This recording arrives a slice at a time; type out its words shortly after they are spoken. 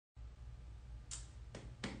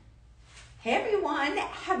Hey everyone,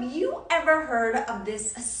 have you ever heard of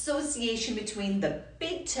this association between the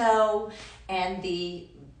big toe and the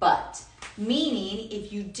butt? Meaning,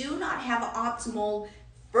 if you do not have optimal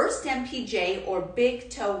first MPJ or big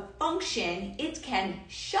toe function, it can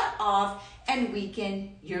shut off and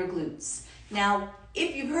weaken your glutes. Now,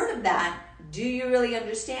 if you've heard of that, do you really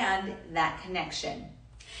understand that connection?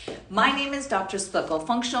 My name is Dr. Splickle,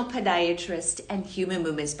 functional podiatrist and human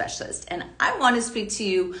movement specialist, and I want to speak to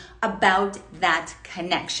you about that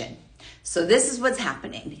connection. So this is what's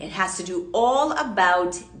happening. It has to do all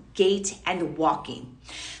about gait and walking.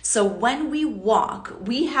 So when we walk,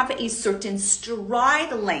 we have a certain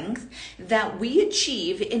stride length that we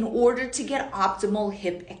achieve in order to get optimal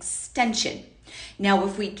hip extension. Now,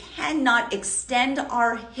 if we cannot extend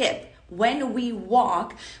our hip when we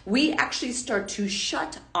walk, we actually start to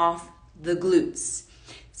shut off the glutes.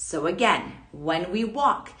 So again, when we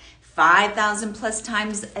walk 5,000 plus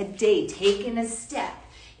times a day, taking a step,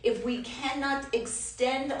 if we cannot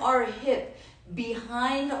extend our hip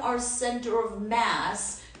behind our center of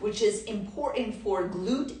mass, which is important for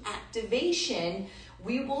glute activation,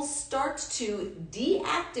 we will start to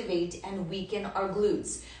deactivate and weaken our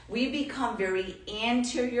glutes. We become very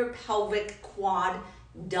anterior pelvic quad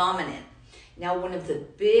dominant. Now, one of the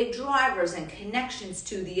big drivers and connections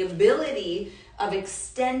to the ability of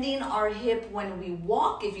extending our hip when we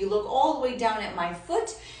walk, if you look all the way down at my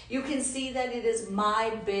foot, you can see that it is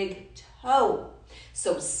my big toe.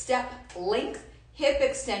 So step length, hip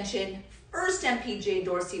extension, first MPJ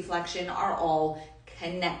dorsiflexion are all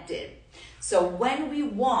connected. So when we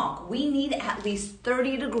walk, we need at least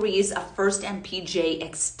 30 degrees of first MPJ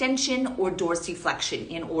extension or dorsiflexion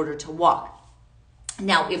in order to walk.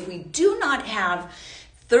 Now, if we do not have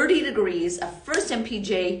 30 degrees of first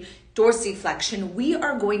MPJ dorsiflexion, we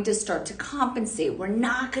are going to start to compensate. We're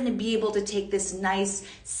not going to be able to take this nice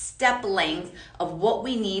step length of what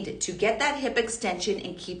we need to get that hip extension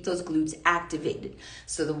and keep those glutes activated.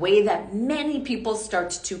 So the way that many people start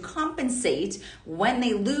to compensate when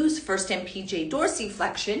they lose first MPJ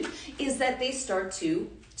dorsiflexion is that they start to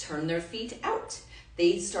turn their feet out.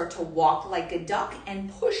 They start to walk like a duck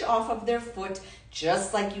and push off of their foot,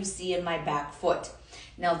 just like you see in my back foot.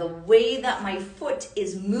 Now, the way that my foot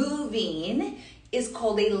is moving is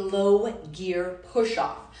called a low gear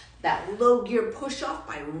push-off. That low gear push-off,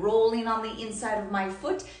 by rolling on the inside of my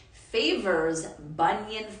foot, favors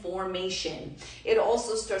bunion formation. It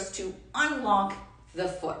also starts to unlock the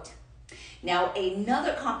foot. Now,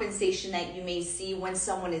 another compensation that you may see when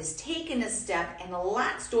someone is taking a step and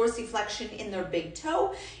lacks dorsiflexion in their big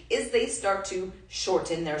toe is they start to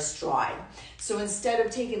shorten their stride. So instead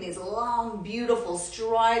of taking these long, beautiful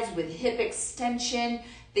strides with hip extension,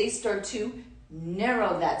 they start to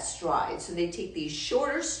narrow that stride. So they take these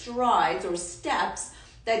shorter strides or steps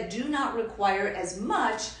that do not require as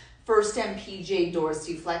much first MPJ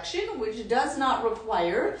dorsiflexion, which does not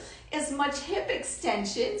require as much hip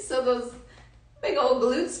extension. So those big old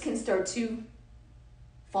glutes can start to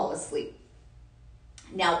fall asleep.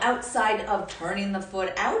 Now, outside of turning the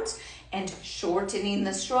foot out and shortening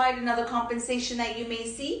the stride, another compensation that you may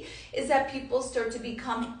see is that people start to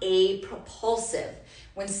become apropulsive.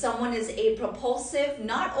 When someone is apropulsive,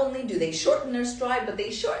 not only do they shorten their stride, but they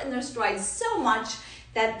shorten their stride so much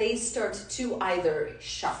that they start to either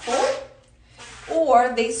shuffle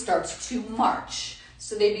or they start to march.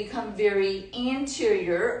 So they become very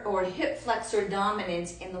anterior or hip flexor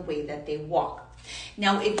dominant in the way that they walk.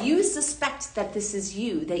 Now, if you suspect that this is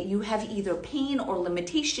you, that you have either pain or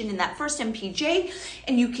limitation in that first MPJ,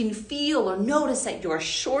 and you can feel or notice that you're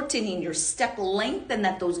shortening your step length and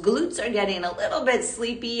that those glutes are getting a little bit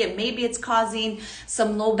sleepy and maybe it's causing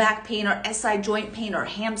some low back pain or SI joint pain or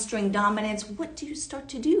hamstring dominance, what do you start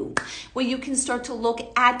to do? Well, you can start to look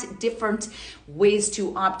at different ways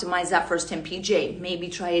to optimize that first MPJ. Maybe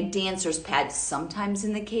try a dancer's pad. Sometimes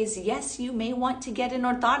in the case, yes, you may want to get an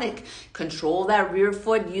orthotic. Control that rear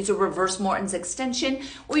foot, use a reverse Morton's extension,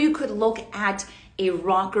 or you could look at a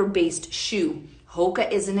rocker-based shoe. Hoka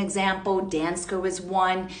is an example, Dansko is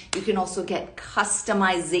one. You can also get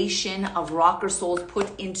customization of rocker soles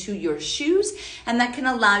put into your shoes, and that can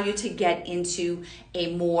allow you to get into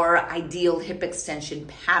a more ideal hip extension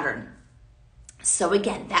pattern. So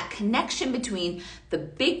again, that connection between the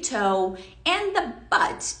big toe and the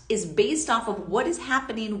butt is based off of what is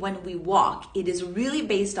happening when we walk. It is really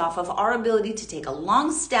based off of our ability to take a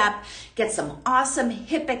long step, get some awesome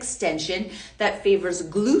hip extension that favors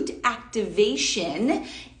glute activation,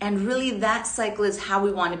 and really that cycle is how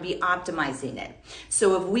we want to be optimizing it.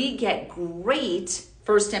 So if we get great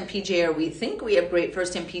first MPJ, or we think we have great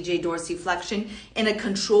first MPJ dorsiflexion in a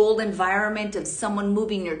controlled environment of someone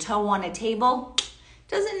moving your toe on a table,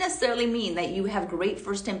 doesn't necessarily mean that you have great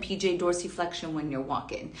first MPJ dorsiflexion when you're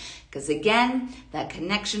walking. Because again, that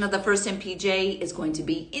connection of the first MPJ is going to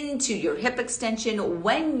be into your hip extension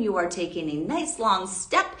when you are taking a nice long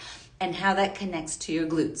step, and how that connects to your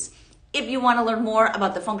glutes. If you want to learn more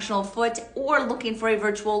about the functional foot or looking for a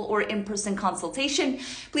virtual or in-person consultation,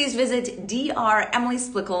 please visit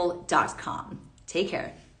dremilysplickle.com. Take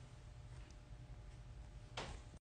care.